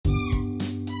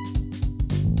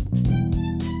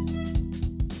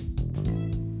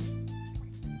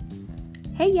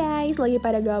Hey guys, lagi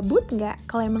pada gabut nggak?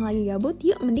 Kalau emang lagi gabut,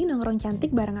 yuk mending nongkrong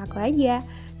cantik bareng aku aja.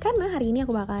 Karena hari ini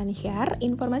aku bakalan share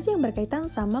informasi yang berkaitan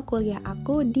sama kuliah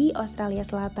aku di Australia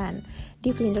Selatan, di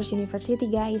Flinders University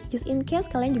guys. Just in case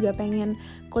kalian juga pengen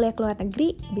kuliah ke luar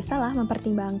negeri, bisalah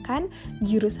mempertimbangkan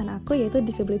jurusan aku yaitu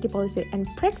Disability Policy and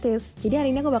Practice. Jadi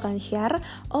hari ini aku bakalan share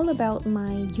all about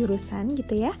my jurusan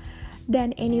gitu ya.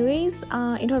 Dan anyways,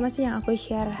 informasi yang aku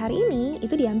share hari ini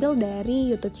itu diambil dari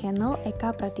YouTube channel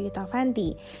Eka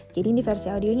Pratiwitavanti. Jadi ini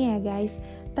versi audionya ya guys.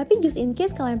 Tapi just in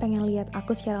case kalian pengen lihat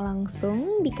aku secara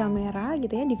langsung di kamera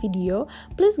gitu ya, di video,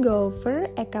 please go over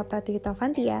Eka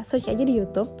Pratiwitavanti ya. Search aja di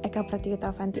YouTube Eka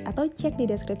Pratiwitavanti atau cek di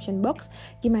description box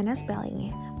gimana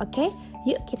spellingnya. Oke,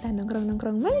 yuk kita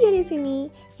nongkrong-nongkrong manja di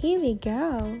sini. Here we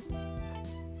go.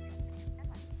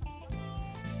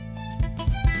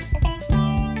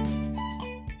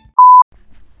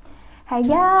 Hai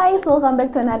guys, welcome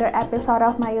back to another episode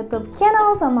of my YouTube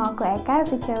channel sama aku Eka,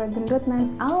 si cewek gendut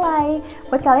nan alay.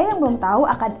 Buat kalian yang belum tahu,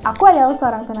 aku adalah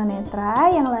seorang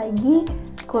tunanetra yang lagi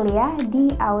kuliah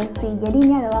di Aussie. Jadi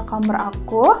ini adalah kamar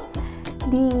aku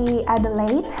di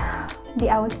Adelaide, di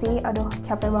Aussie. Aduh,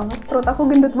 capek banget, perut aku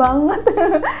gendut banget.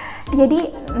 Jadi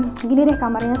gini deh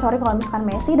kamarnya, sorry kalau misalkan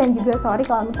messy dan juga sorry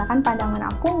kalau misalkan pandangan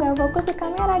aku nggak fokus ke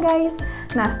kamera guys.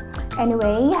 Nah,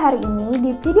 anyway, hari ini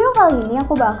di video kali ini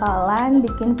aku bakalan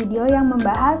bikin video yang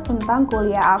membahas tentang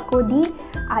kuliah aku di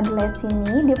Adelaide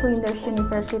sini, di Flinders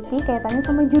University, kaitannya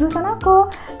sama jurusan aku.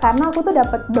 Karena aku tuh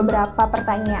dapat beberapa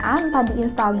pertanyaan entah di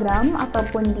Instagram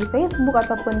ataupun di Facebook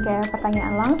ataupun kayak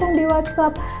pertanyaan langsung di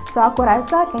WhatsApp. So aku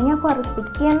rasa kayaknya aku harus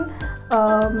bikin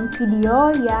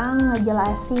video yang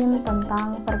ngejelasin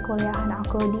tentang perkuliahan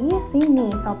aku di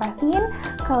sini. So pastiin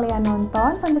kalian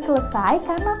nonton sampai selesai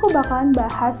karena aku bakalan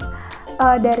bahas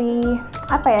dari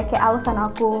kayak alasan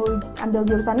aku ambil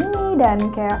jurusan ini dan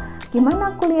kayak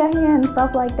gimana kuliahnya and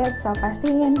stuff like that. So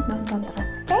pastiin nonton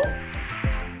terus, oke?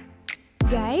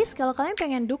 Guys, kalau kalian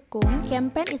pengen dukung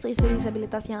campaign isu-isu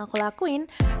disabilitas yang aku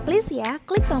lakuin, please ya,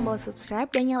 klik tombol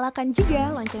subscribe dan nyalakan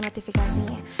juga lonceng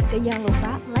notifikasinya. Dan jangan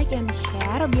lupa like and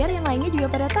share biar yang lainnya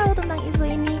juga pada tahu tentang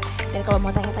isu ini. Dan kalau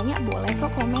mau tanya-tanya, boleh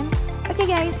kok komen. Oke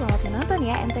guys, selamat menonton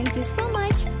ya, and thank you so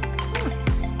much.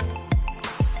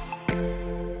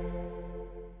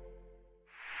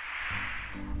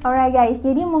 Alright guys,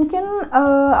 jadi mungkin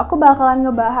aku bakalan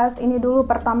ngebahas ini dulu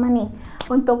pertama nih.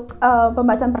 Untuk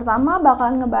pembahasan pertama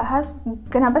bakalan ngebahas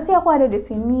kenapa sih aku ada di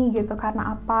sini gitu,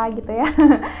 karena apa gitu ya.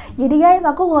 Jadi guys,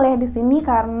 aku kuliah di sini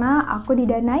karena aku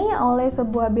didanai oleh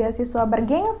sebuah beasiswa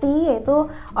bergengsi yaitu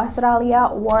Australia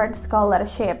World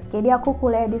Scholarship. Jadi aku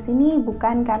kuliah di sini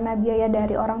bukan karena biaya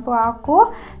dari orang tua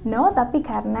aku, no, tapi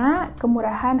karena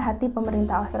kemurahan hati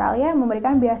pemerintah Australia yang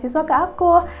memberikan beasiswa ke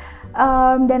aku.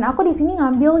 Dan aku di sini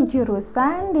ngambil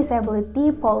jurusan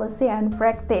Disability Policy and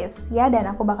Practice ya, dan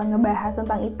aku bakal ngebahas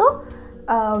tentang itu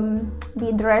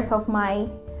di the rest of my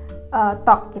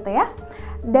talk gitu ya.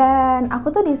 Dan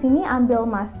aku tuh di sini ambil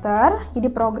master,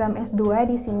 jadi program S2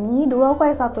 di sini. Dulu aku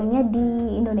S1-nya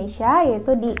di Indonesia,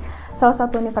 yaitu di salah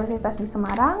satu universitas di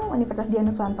Semarang, Universitas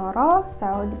Dianuswantoro.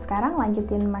 So sekarang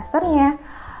lanjutin masternya.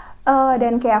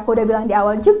 Dan kayak aku udah bilang di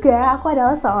awal juga, aku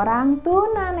adalah seorang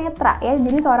tunanetra ya,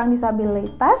 jadi seorang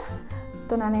disabilitas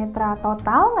tunanetra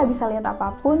total, nggak bisa lihat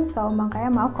apapun. So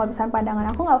makanya maaf kalau misalnya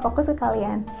pandangan aku nggak fokus ke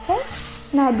kalian, oke?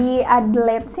 Nah di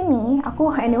Adelaide sini, aku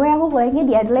kuliahnya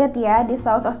di Adelaide ya, di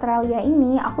South Australia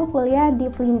ini. Aku kuliah di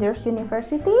Flinders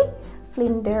University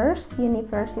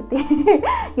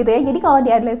gitu ya. Jadi kalau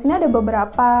di Adelaide sini ada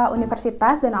beberapa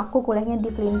universitas dan aku kuliahnya di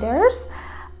Flinders.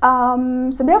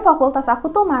 Sebenarnya fakultas aku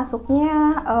tuh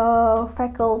masuknya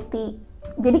faculty,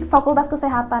 jadi fakultas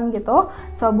kesehatan gitu.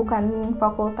 So bukan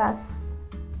fakultas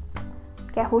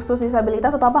kayak khusus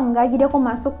disabilitas atau apa, enggak. Jadi aku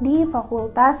masuk di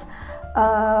fakultas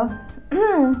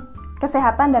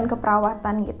kesehatan dan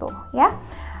keperawatan gitu ya.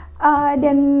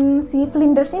 Dan si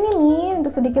Flinders ini nih,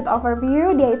 untuk sedikit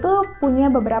overview, dia itu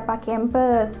punya beberapa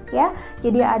campus ya.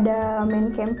 Jadi ada main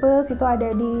campus itu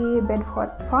ada di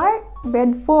Bedford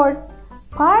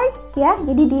Park ya,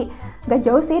 jadi gak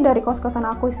jauh sih dari kos-kosan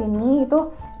aku sini,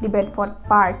 itu di Bedford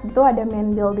Park. Itu ada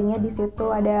main buildingnya di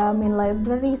situ, ada main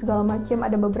library segala macam,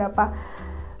 ada beberapa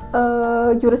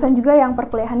jurusan juga yang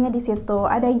perkuliahannya di situ.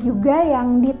 Ada juga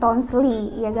yang di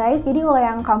Tonsley ya guys. Jadi kalau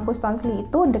yang kampus Tonsley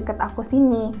itu deket aku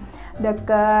sini,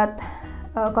 deket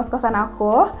kos-kosan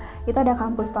aku itu ada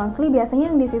kampus Tonsley. Biasanya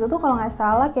yang di situ tuh kalau nggak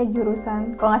salah kayak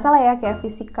jurusan, kalau nggak salah ya kayak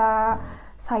fisika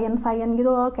science gitu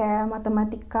loh, kayak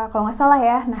matematika kalau nggak salah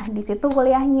ya. Nah di situ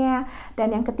kuliahnya.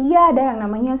 Dan yang ketiga ada yang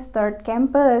namanya Start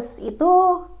Campus,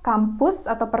 itu kampus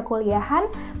atau perkuliahan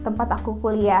tempat aku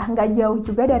kuliah. Nggak jauh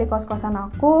juga dari kos-kosan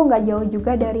aku, nggak jauh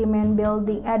juga dari main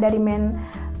building, dari main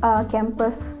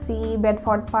campus si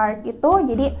Bedford Park itu.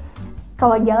 Jadi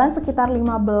kalau jalan sekitar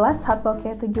 15 atau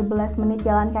kayak 17 menit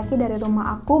jalan kaki dari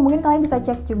rumah aku. Mungkin kalian bisa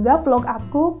cek juga vlog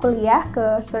aku kuliah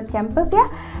ke Start Campus ya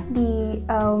di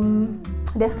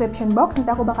description box,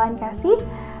 nanti aku bakalan kasih.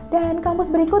 Dan kampus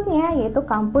berikutnya yaitu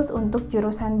kampus untuk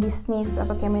jurusan bisnis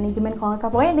atau kayak manajemen kalau nggak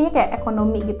salah, pokoknya intinya kayak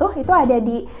ekonomi gitu, itu ada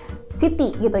di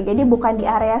city gitu, jadi bukan di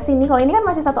area sini. Kalau ini kan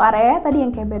masih satu area tadi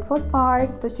yang kayak Bedford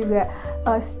Park, terus juga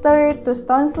Sturt, terus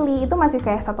Townsley, itu masih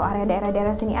kayak satu area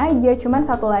daerah-daerah sini aja. Cuman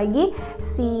satu lagi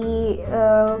si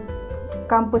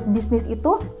kampus bisnis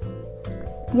itu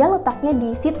dia letaknya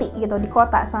di city gitu, di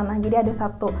kota sana. Jadi ada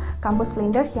satu kampus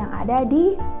Flinders yang ada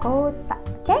di kota,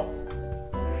 oke?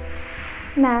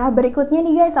 Nah, berikutnya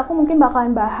nih guys, aku mungkin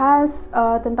bakalan bahas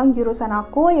tentang jurusan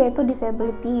aku, yaitu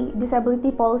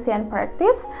Disability Policy and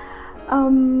Practice.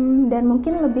 Dan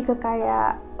mungkin lebih ke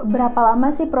kayak berapa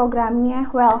lama sih programnya.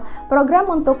 Well,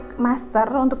 program untuk master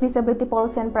untuk Disability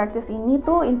Policy and Practice ini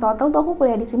tuh in total tuh aku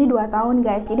kuliah di sini 2 tahun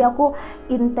guys. Jadi aku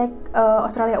intake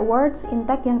Australia Awards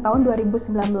intake yang tahun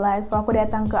 2019. So aku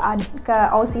datang ke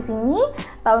Aussie sini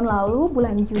tahun lalu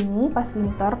bulan Juni pas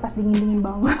winter, pas dingin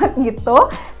banget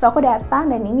gitu. So aku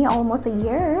datang dan ini almost a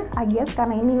year I guess,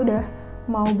 karena ini udah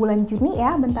mau bulan Juni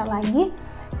ya, bentar lagi.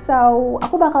 So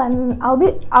aku bakalan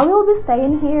I will be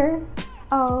staying here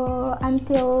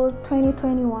until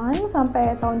 2021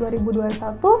 sampai tahun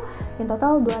 2021, in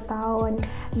total 2 tahun.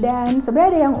 Dan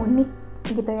sebenarnya ada yang unik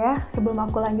gitu ya sebelum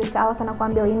aku lanjut ke alasan aku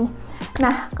ambil ini.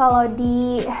 Nah, kalau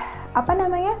di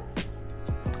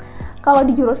kalau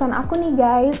di jurusan aku nih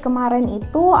guys, kemarin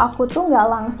itu aku tuh nggak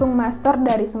langsung master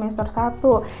dari semester 1.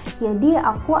 Jadi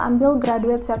aku ambil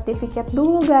graduate certificate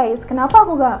dulu guys. Kenapa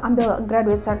aku nggak ambil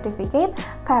graduate certificate?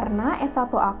 Karena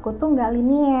S1 aku tuh nggak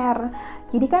linear.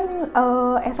 Jadi kan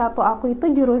S1 aku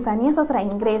itu jurusannya sastra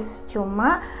Inggris.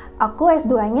 Cuma aku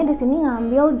S2-nya di sini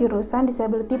ngambil jurusan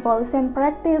Disability Policy and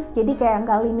Practice. Jadi kayak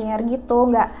nggak linear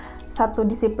gitu, nggak satu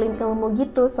disiplin ilmu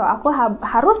gitu. So aku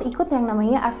harus ikut yang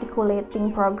namanya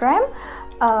articulating program,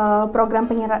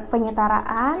 program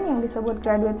penyetaraan yang disebut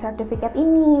graduate certificate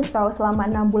ini. So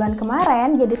selama 6 bulan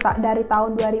kemarin, jadi dari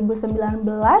tahun 2019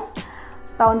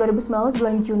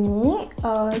 bulan Juni,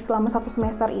 selama 1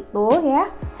 semester itu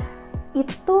ya,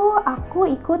 itu aku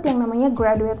ikut yang namanya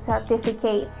graduate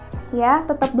certificate ya,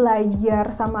 tetap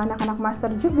belajar sama anak-anak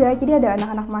master juga. Jadi ada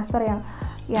anak-anak master yang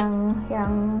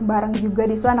bareng juga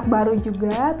di situ, anak baru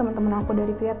juga, teman-teman aku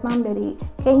dari Vietnam, dari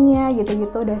Kenya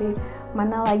gitu-gitu, dari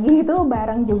mana lagi itu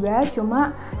bareng juga.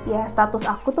 Cuma ya status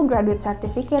aku tuh graduate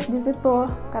certificate di situ,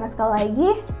 karena sekali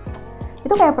lagi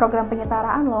itu kayak program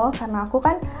penyetaraan loh, karena aku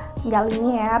kan nggak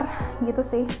linear gitu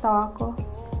sih setahu aku.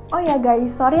 Oh ya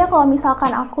guys, sorry ya kalau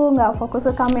misalkan aku nggak fokus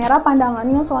ke kamera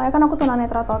pandangannya, soalnya kan aku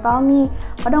tunanetra total nih.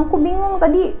 Kadang aku bingung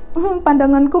tadi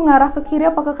pandanganku ngarah ke kiri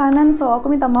apa ke kanan, so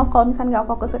aku minta maaf kalau misalnya nggak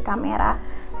fokus ke kamera.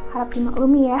 Harap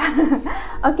dimaklumi ya.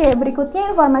 Oke,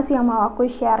 berikutnya informasi yang mau aku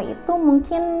share itu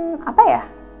mungkin apa ya?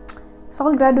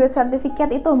 Soal graduate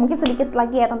certificate itu, mungkin sedikit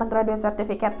lagi ya tentang graduate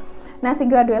certificate. Nah, si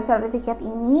graduate certificate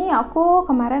ini aku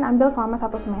kemarin ambil selama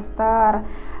 1 semester.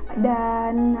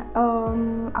 Dan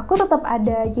aku tetap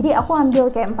ada, jadi aku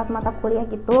ambil kayak 4 mata kuliah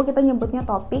gitu, kita nyebutnya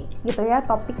topik gitu ya.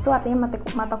 Topik tuh artinya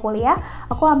mata kuliah.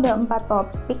 Aku ambil 4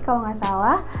 topik kalau nggak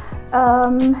salah.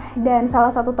 Dan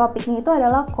salah satu topiknya itu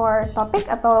adalah core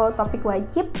topik atau topik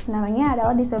wajib, namanya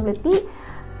adalah disability,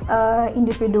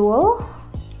 individual,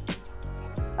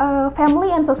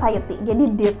 family and society, jadi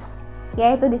DIFS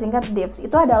ya, itu disingkat DIFS.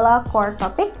 Itu adalah core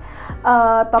topik,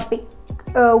 topik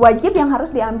wajib yang harus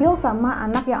diambil sama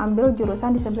anak yang ambil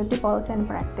jurusan Disability Policy and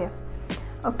Practice.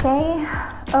 Oke.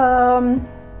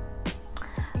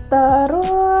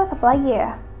 Terus apa lagi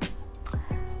ya?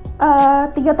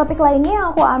 3 topik lainnya yang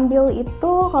aku ambil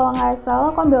itu kalau nggak salah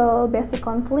aku ambil basic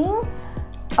counseling,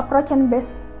 approach and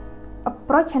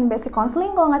basic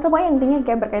counseling kalau nggak salah, pokoknya intinya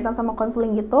kayak berkaitan sama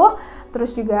counseling gitu.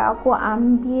 Terus juga aku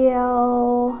ambil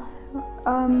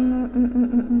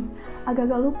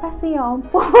agak-agak lupa sih, ya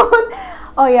ampun.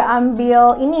 Oh ya,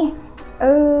 ambil ini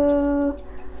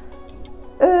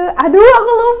aduh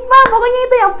aku lupa, pokoknya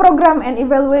itu yang program and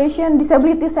evaluation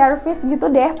disability service gitu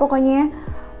deh pokoknya.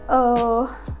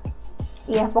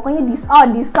 Pokoknya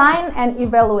design and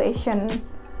evaluation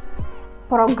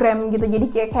program gitu. Jadi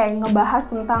kayak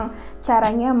ngebahas tentang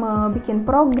caranya bikin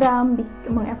program,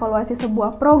 mengevaluasi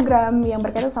sebuah program yang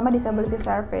berkaitan sama disability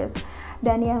service.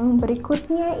 Dan yang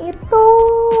berikutnya itu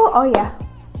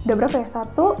udah berapa ya?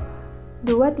 1,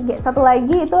 2, 3. Satu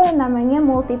lagi itu namanya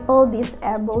multiple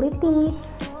disability.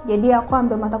 Jadi aku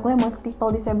ambil mata kuliah multiple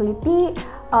disability,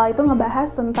 itu ngebahas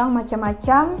tentang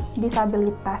macam-macam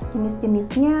disabilitas,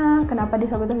 jenis-jenisnya, kenapa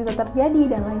disabilitas itu terjadi,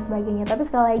 dan lain sebagainya. Tapi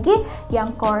sekali lagi,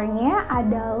 yang core-nya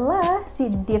adalah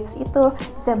si DIFS itu,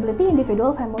 Disability,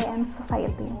 Individual, Family, and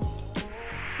Society.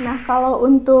 Nah, kalau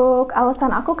untuk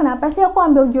alasan aku kenapa sih aku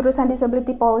ambil jurusan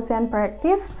Disability Policy and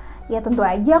Practice, ya tentu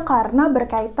aja karena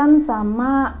berkaitan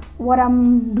sama what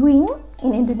I'm doing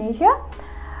in Indonesia.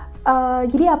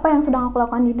 Jadi apa yang sedang aku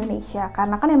lakukan di Indonesia,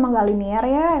 karena kan emang gak linear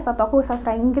ya. S1 aku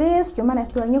sastra Inggris, cuman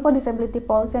S2 nya kok Disability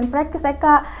Policy and Practice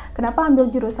Kak. Kenapa ambil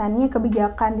jurusannya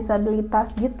kebijakan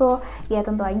disabilitas gitu? Ya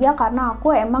tentu aja karena aku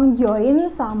emang join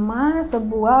sama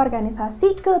sebuah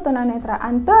organisasi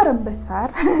ketunanetraan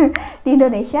terbesar di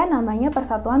Indonesia, namanya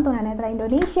Persatuan Tunanetra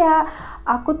Indonesia.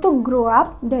 Aku tuh grow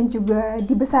up dan juga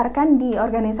dibesarkan di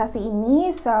organisasi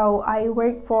ini, so I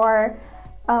work for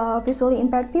visually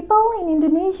impaired people in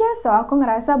Indonesia, so aku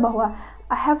ngerasa bahwa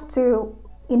I have to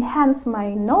enhance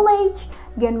my knowledge,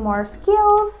 gain more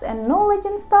skills and knowledge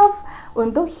and stuff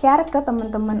untuk share ke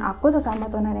teman-teman aku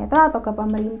sesama tunanetra atau ke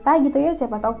pemerintah gitu ya.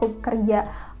 Siapa tahu aku kerja,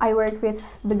 I work with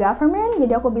the government,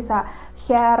 jadi aku bisa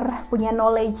share punya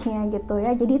knowledge-nya gitu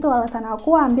ya. Jadi itu alasan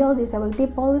aku ambil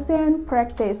Disability Policy and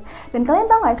Practice. Dan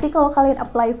kalian tahu nggak sih kalau kalian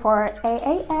apply for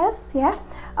AAS ya,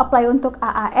 apply untuk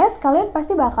AAS, kalian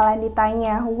pasti bakalan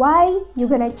ditanya why you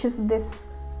gonna choose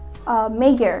this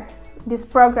major, this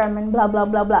program, and bla bla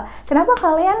bla bla. Kenapa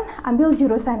kalian ambil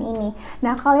jurusan ini?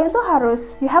 Nah, kalian tuh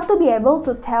harus, you have to be able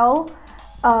to tell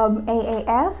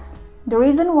AAS the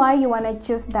reason why you wanna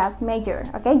choose that major.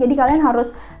 Oke, jadi kalian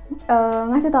harus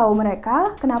ngasih tahu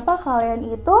mereka kenapa kalian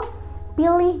itu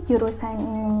pilih jurusan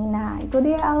ini. Nah, itu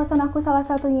dia alasan aku salah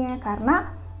satunya,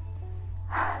 karena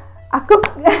aku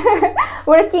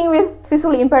working with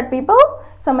visually impaired people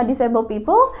sama disabled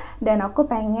people, dan aku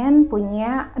pengen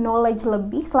punya knowledge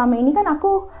lebih. Selama ini kan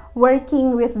aku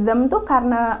working with them tuh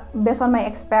karena based on my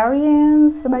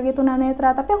experience sebagai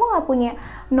tunanetra, tapi aku nggak punya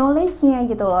knowledge-nya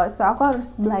gitu loh. So aku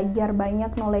harus belajar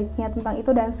banyak knowledge-nya tentang itu,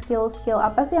 dan skill-skill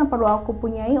apa sih yang perlu aku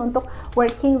punyai untuk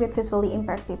working with visually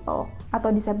impaired people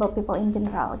atau disabled people in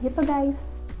general gitu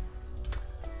guys.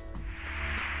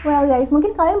 Well guys,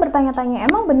 mungkin kalian bertanya-tanya,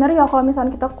 emang bener ya kalau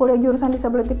misalnya kita kuliah jurusan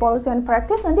Disability Policy and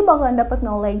Practice nanti bakalan dapat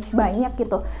knowledge banyak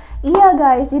gitu? Iya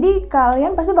guys, jadi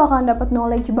kalian pasti bakalan dapat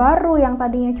knowledge baru yang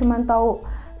tadinya cuma tahu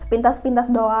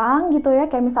sepintas-pintas doang gitu ya.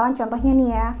 Kayak misalnya contohnya nih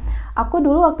ya, aku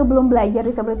dulu waktu belum belajar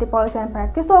Disability Policy and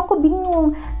Practice tuh aku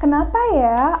bingung, kenapa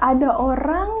ya ada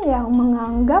orang yang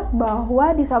menganggap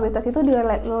bahwa disabilitas itu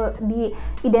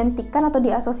diidentikan atau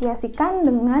diasosiasikan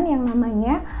dengan yang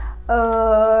namanya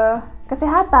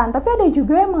kesehatan, tapi ada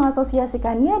juga yang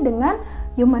mengasosiasikannya dengan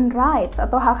human rights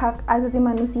atau hak-hak asasi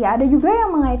manusia. Ada juga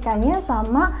yang mengaitkannya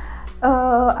sama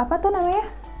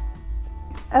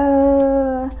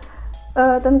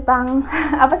tentang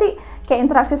apa sih, kayak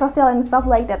interaksi sosial and stuff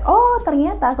like that. Oh,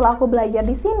 ternyata setelah aku belajar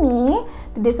di sini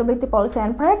di Disability Policy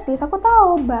and Practice, aku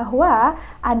tahu bahwa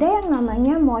ada yang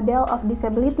namanya model of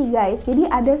disability guys. Jadi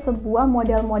ada sebuah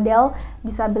model-model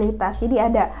disabilitas. Jadi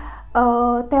ada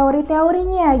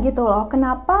teori-teorinya gitu loh.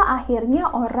 Kenapa akhirnya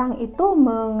orang itu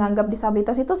menganggap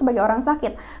disabilitas itu sebagai orang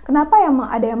sakit? Kenapa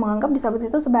ada yang menganggap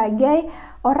disabilitas itu sebagai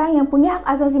orang yang punya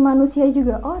hak asasi manusia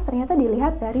juga? Oh, ternyata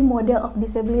dilihat dari model of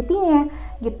disability-nya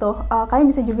gitu. Kalian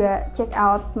bisa juga check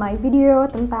out my video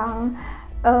tentang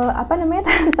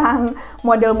tentang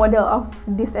model-model of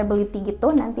disability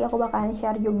gitu. Nanti aku bakalan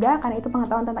share juga karena itu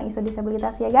pengetahuan tentang isu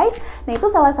disabilitas ya guys. Nah, itu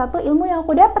salah satu ilmu yang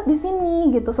aku dapat di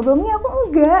sini gitu. Sebelumnya aku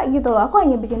enggak gitu loh. Aku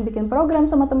hanya bikin-bikin program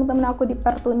sama temen-temen aku di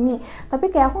Pertuni. Tapi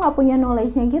kayak aku nggak punya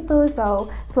knowledge-nya gitu. So,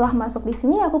 setelah masuk di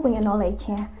sini aku punya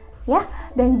knowledge-nya. Ya,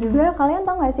 dan juga kalian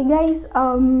tau gak sih guys,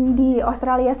 di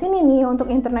Australia sini nih untuk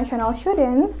international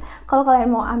students, kalau kalian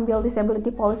mau ambil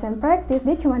Disability Policy and Practice,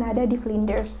 dia cuma ada di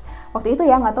Flinders. Waktu itu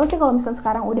ya, nggak tahu sih kalau misalnya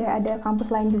sekarang udah ada kampus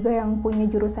lain juga yang punya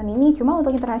jurusan ini. Cuma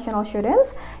untuk international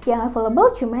students yang available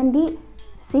cuma di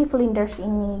si Flinders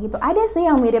ini gitu. Ada sih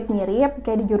yang mirip-mirip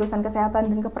kayak di jurusan kesehatan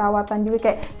dan keperawatan juga,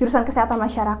 kayak jurusan kesehatan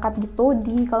masyarakat gitu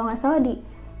di, kalau nggak salah di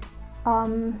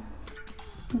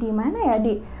mana ya,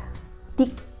 di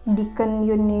Deakin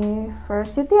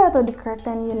University atau di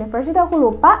Curtin University, aku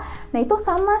lupa. Nah, itu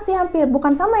sama sih, hampir,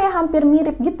 bukan sama ya, hampir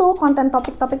mirip gitu konten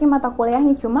topik-topiknya mata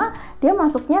kuliahnya, cuma dia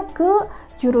masuknya ke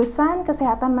jurusan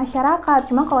kesehatan masyarakat.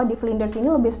 Cuma kalau di Flinders ini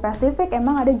lebih spesifik,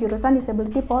 emang ada jurusan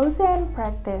Disability Policy and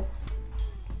Practice.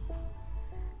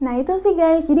 Nah itu sih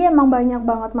guys, jadi emang banyak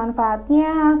banget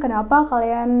manfaatnya kenapa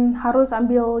kalian harus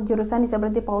ambil jurusan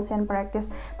Disability Policy and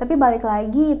Practice. Tapi balik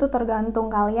lagi itu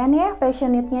tergantung kalian ya,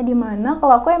 passionate-nya di mana.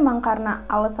 Kalau aku emang karena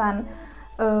alasan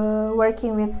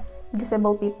working with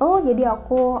disabled people, jadi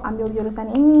aku ambil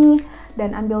jurusan ini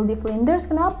dan ambil di Flinders.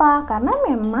 Kenapa? Karena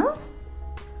memang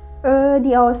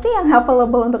di AOC yang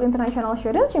available untuk international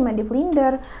students cuma di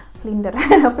Flinders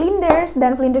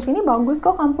dan Flinders ini bagus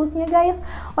kok kampusnya guys.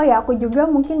 Oh ya, aku juga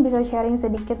mungkin bisa sharing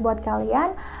sedikit buat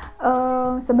kalian.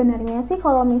 Sebenarnya sih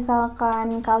kalau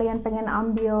misalkan kalian pengen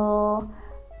ambil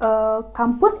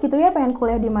kampus gitu ya, pengen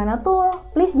kuliah di mana tuh,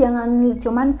 please jangan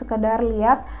cuman sekedar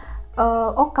lihat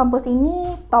oh kampus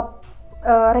ini top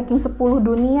ranking 10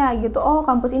 dunia gitu, oh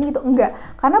kampus ini gitu, enggak.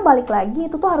 Karena balik lagi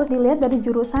itu tuh harus dilihat dari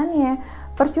jurusannya.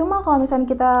 Percuma kalau misalnya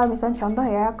kita, contoh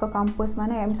ya, ke kampus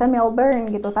mana ya, misalnya Melbourne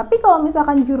gitu, tapi kalau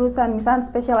misalkan jurusan, misalnya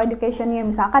special education-nya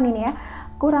misalkan ini ya,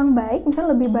 kurang baik,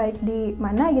 misalnya lebih baik di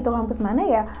mana gitu, kampus mana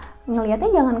ya, ngelihatnya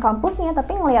jangan kampusnya,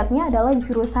 tapi ngelihatnya adalah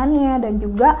jurusannya, dan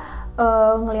juga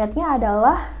ngelihatnya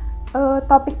adalah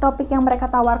topik-topik yang mereka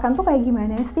tawarkan tuh kayak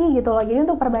gimana sih gitu loh. Jadi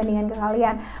untuk perbandingan ke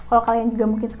kalian, kalau kalian juga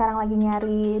mungkin sekarang lagi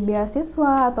nyari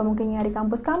beasiswa atau mungkin nyari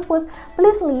kampus-kampus,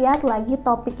 please lihat lagi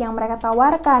topik yang mereka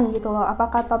tawarkan gitu loh.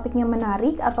 Apakah topiknya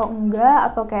menarik atau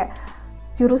enggak, atau kayak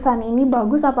jurusan ini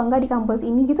bagus apa enggak di kampus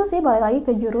ini gitu sih. Balik lagi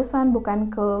ke jurusan, bukan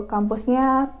ke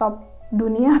kampusnya top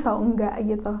dunia atau enggak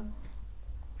gitu.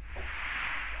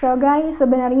 So guys,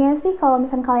 sebenarnya sih kalau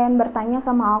misalnya kalian bertanya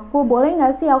sama aku, boleh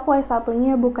nggak sih aku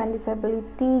S1-nya bukan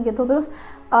disability gitu, terus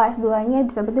S2-nya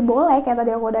disability, boleh, kayak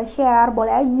tadi aku udah share, boleh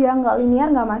aja, nggak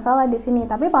linear, nggak masalah di sini.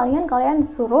 Tapi palingan kalian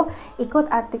disuruh ikut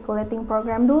articulating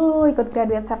program dulu, ikut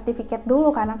graduate certificate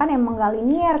dulu, karena kan emang nggak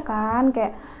linear kan,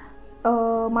 kayak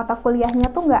mata kuliahnya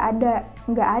tuh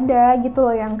nggak ada gitu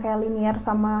loh yang kayak linear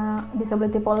sama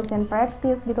Disability Policy and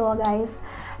Practice gitu loh guys.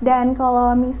 Dan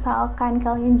kalau misalkan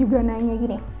kalian juga nanya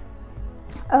gini,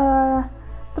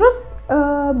 terus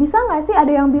bisa nggak sih,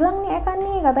 ada yang bilang nih Eka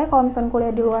nih, katanya kalau misalnya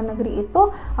kuliah di luar negeri itu,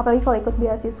 apalagi kalau ikut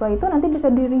beasiswa itu nanti bisa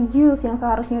di-reduce, yang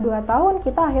seharusnya 2 tahun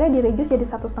kita akhirnya di-reduce jadi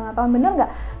 1,5 tahun. Bener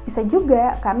nggak? Bisa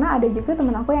juga, karena ada juga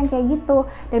temen aku yang kayak gitu.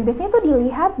 Dan biasanya itu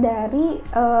dilihat dari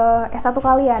S1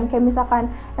 kalian, kayak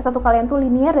misalkan S1 kalian tuh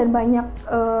linear dan banyak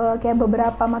kayak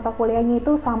beberapa mata kuliahnya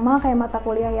itu sama kayak mata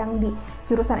kuliah yang di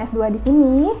jurusan S2 di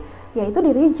sini, ya itu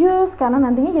di-reduce karena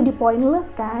nantinya jadi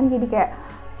pointless kan, jadi kayak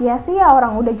sia-sia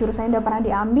orang udah jurusannya udah pernah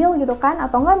diambil gitu kan.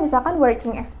 Atau enggak misalkan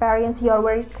working experience, your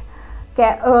work,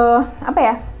 kayak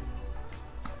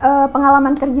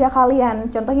pengalaman kerja kalian.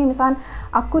 Contohnya misalkan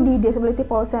aku di Disability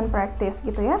Policy and Practice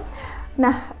gitu ya.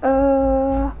 Nah,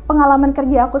 pengalaman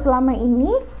kerja aku selama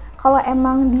ini, kalau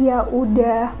emang dia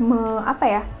udah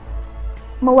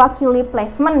mewakili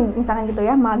placement misalkan gitu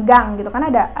ya, magang gitu kan,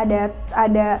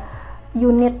 ada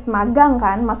unit magang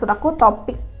kan, maksud aku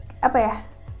topik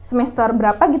semester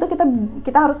berapa gitu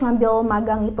kita harus ngambil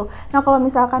magang itu. Nah kalau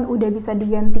misalkan udah bisa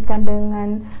digantikan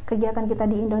dengan kegiatan kita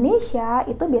di Indonesia,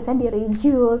 itu biasanya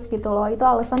di-reduce gitu loh. Itu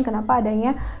alasan kenapa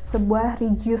adanya sebuah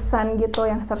reducean gitu,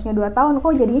 yang seharusnya 2 tahun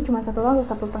kok jadinya cuma 1 tahun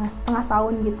atau 1,5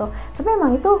 tahun gitu. Tapi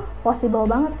emang itu possible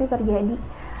banget sih terjadi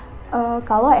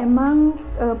kalau emang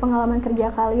pengalaman kerja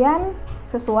kalian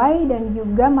sesuai dan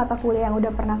juga mata kuliah yang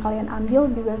udah pernah kalian ambil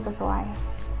juga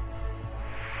sesuai.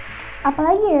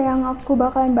 Apalagi ya yang aku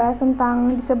bakalan bahas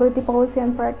tentang Disability Policy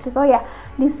and Practice. Oh ya,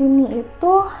 di sini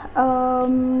itu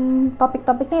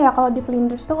topik-topiknya ya, kalau di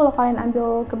Flinders tuh kalau kalian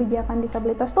ambil kebijakan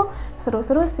disabilitas tuh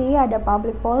seru-seru sih. Ada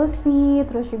public policy,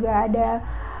 terus juga ada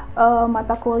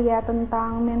mata kuliah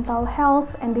tentang mental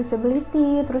health and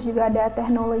disability, terus juga ada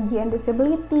technology and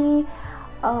disability,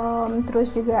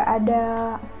 terus juga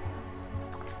ada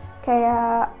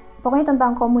kayak pokoknya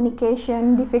tentang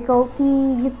communication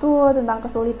difficulty gitu, tentang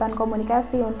kesulitan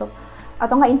komunikasi untuk,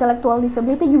 atau enggak intellectual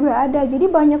disability juga ada. Jadi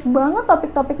banyak banget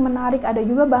topik-topik menarik. Ada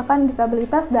juga bahkan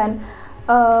disabilitas dan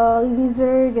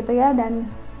leisure gitu ya, dan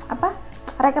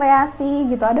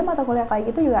rekreasi gitu. Ada mata kuliah kayak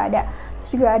gitu juga ada. Terus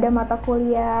juga ada mata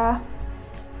kuliah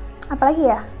apalagi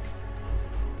ya?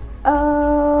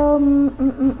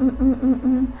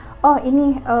 Oh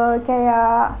ini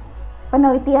kayak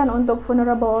penelitian untuk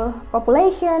vulnerable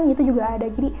population itu juga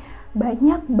ada. Jadi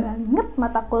banyak banget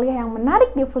mata kuliah yang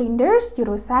menarik di Flinders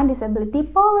jurusan Disability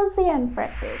Policy and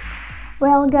Practice.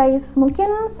 Well guys,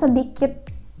 mungkin sedikit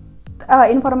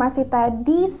informasi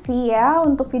tadi sih ya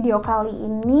untuk video kali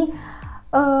ini.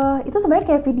 Itu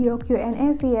sebenarnya kayak video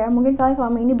Q&A sih ya. Mungkin kalian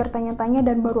selama ini bertanya-tanya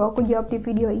dan baru aku jawab di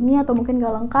video ini, atau mungkin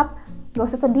gak lengkap. Gak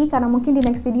usah sedih, karena mungkin di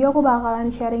next video aku bakalan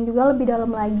sharing juga lebih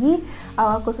dalam lagi,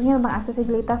 khususnya tentang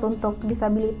aksesibilitas untuk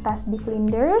disabilitas di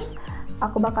Flinders.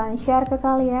 aku bakalan share ke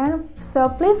kalian. So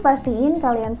please pastiin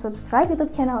kalian subscribe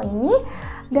YouTube channel ini.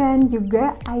 Dan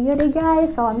juga ayo deh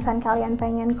guys, kalau misalnya kalian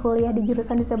pengen kuliah di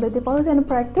jurusan Disability Policy and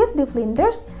Practice di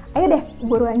Flinders, ayo deh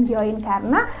buruan join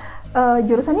karena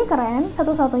jurusannya keren,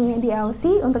 satu-satunya di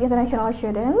Aussie untuk international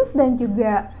students. Dan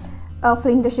juga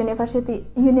Flinders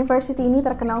University ini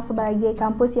terkenal sebagai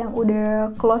kampus yang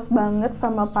udah close banget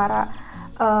sama para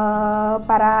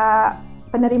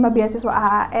penerima beasiswa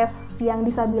AAS yang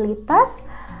disabilitas.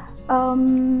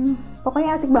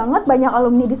 Pokoknya asik banget, banyak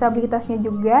alumni disabilitasnya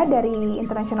juga dari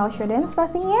international students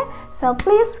pastinya. So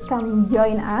please come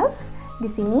join us di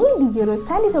sini di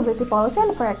jurusan Disability Policy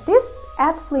and Practice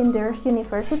at Flinders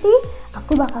University.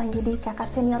 Aku bakalan jadi kakak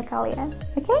senior kalian,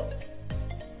 oke?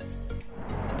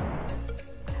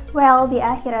 Well, di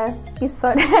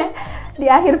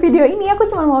akhir video ini aku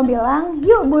cuma mau bilang,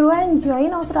 yuk buruan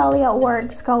join Australia Award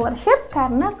Scholarship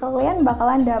karena kalian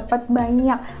bakalan dapat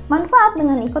banyak manfaat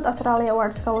dengan ikut Australia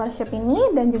Award Scholarship ini.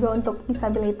 Dan juga untuk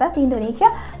disabilitas di Indonesia,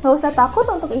 nggak usah takut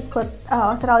untuk ikut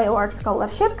Australia Award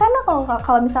Scholarship karena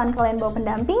kalau misalkan kalian bawa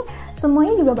pendamping,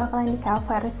 semuanya juga bakalan di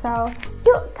cover. So,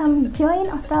 yuk come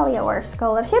join Australia Award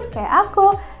Scholarship kayak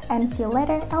aku, and see you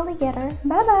later alligator.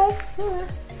 Bye bye.